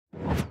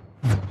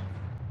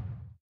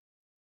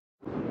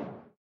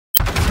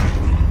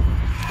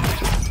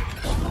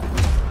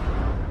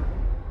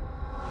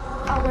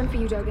torn for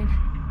you, Dogen.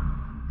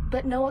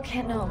 But Noah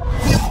can't know.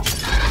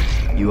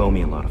 You owe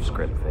me a lot of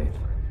script, Faith.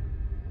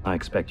 I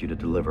expect you to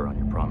deliver on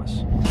your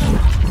promise.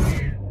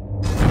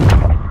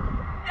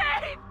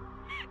 Dave!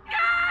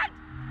 God!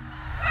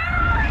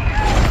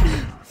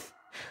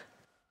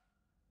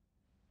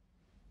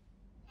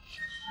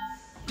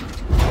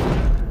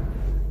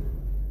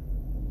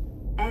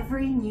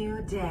 Every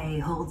new day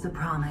holds a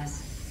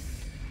promise.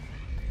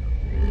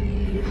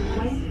 You can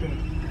waste it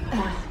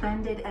or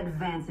spend it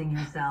advancing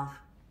yourself,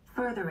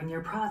 furthering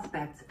your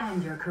prospects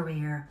and your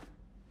career.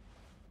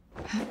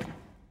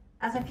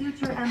 As a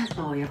future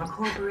employee of a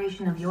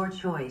corporation of your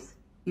choice,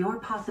 your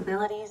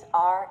possibilities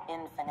are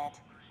infinite.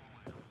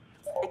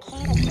 The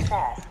key to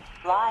success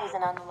lies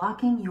in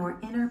unlocking your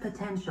inner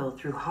potential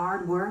through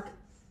hard work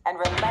and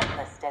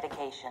relentless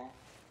dedication.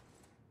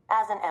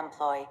 As an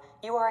employee,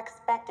 you are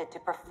expected to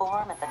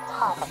perform at the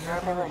top of your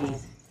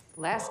abilities.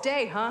 Last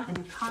day, huh?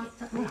 And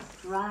constantly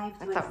strive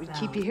to I thought we'd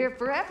keep you here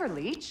forever,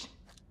 Leech.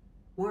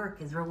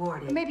 Work is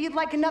rewarded. Maybe you'd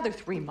like another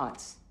 3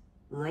 months.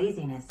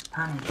 Laziness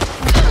punished.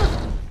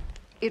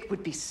 It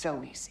would be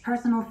so easy.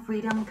 Personal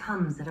freedom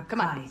comes at a Come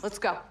price. on, let's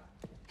go.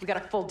 We got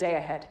a full day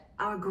ahead.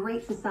 Our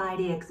great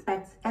society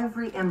expects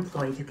every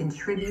employee to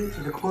contribute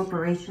to the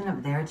corporation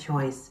of their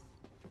choice.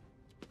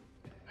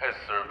 Has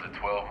served a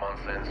 12-month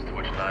sentence to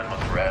which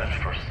 9-month radish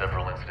for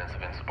several incidents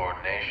of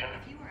insubordination.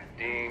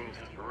 Deemed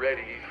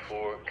ready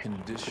for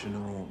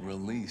conditional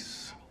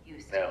release.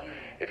 Now,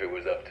 if it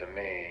was up to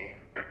me...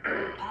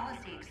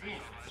 Policy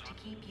exists to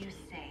keep you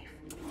safe.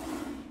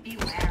 Be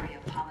wary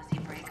of policy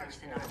breakers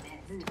in our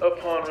midst.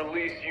 Upon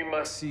release, you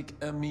must... Seek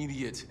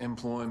immediate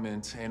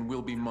employment and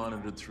will be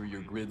monitored through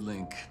your grid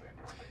link.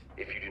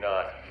 If you do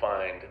not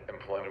find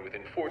employment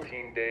within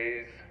 14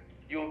 days,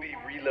 you'll be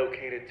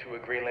relocated to a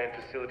Greenland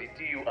facility.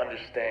 Do you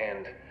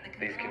understand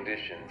these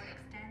conditions?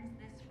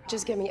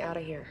 Just get me out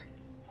of here.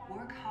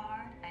 Work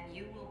hard and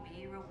you will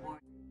be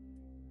rewarded.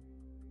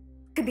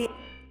 Could be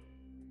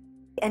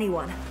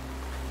anyone.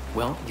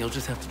 Well, you'll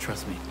just have to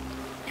trust me.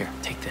 Here,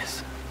 take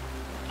this.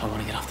 I want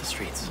to get off the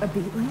streets. A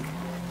beat link?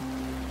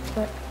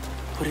 But...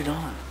 Put it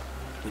on.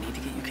 We need to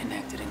get you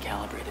connected and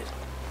calibrated.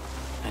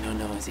 I know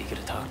Noah's eager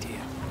to talk to you.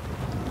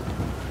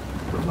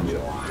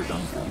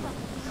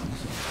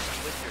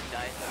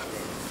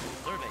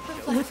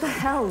 What the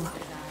hell?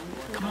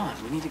 Come on,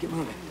 we need to get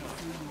moving.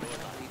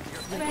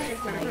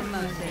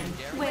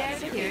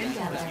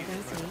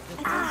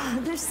 Ah,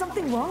 there's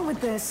something wrong with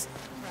this.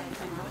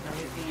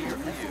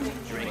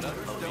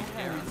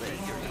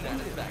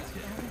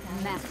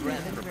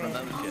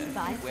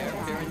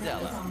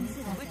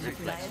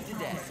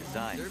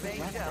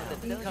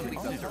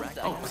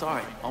 Oh,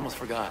 sorry. Almost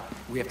forgot.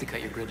 We have to cut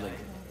your grid link.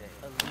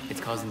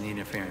 It's causing the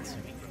interference.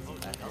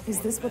 Is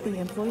this what the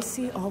employees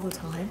see all the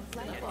time?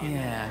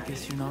 Yeah, I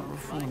guess you're not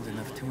reformed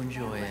enough to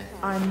enjoy it.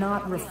 I'm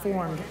not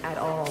reformed at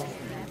all.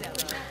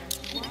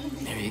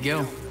 There you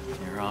go.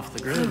 You're off the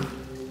grid.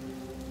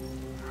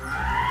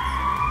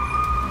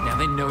 Now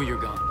they know you're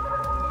gone.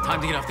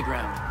 Time to get off the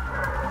ground.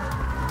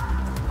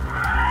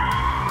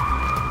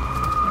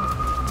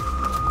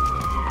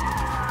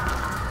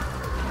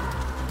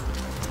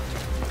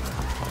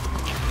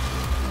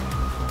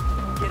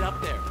 Get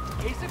up there.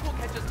 Kasich will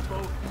catch us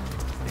both.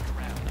 Stick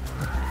around.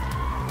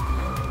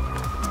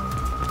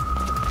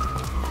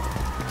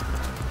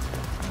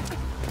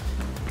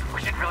 We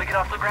should really get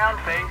off the ground,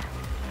 Faith.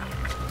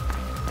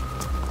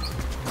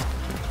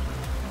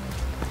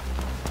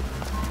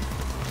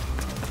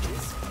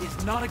 This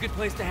is not a good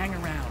place to hang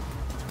around.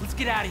 Let's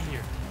get out of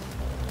here.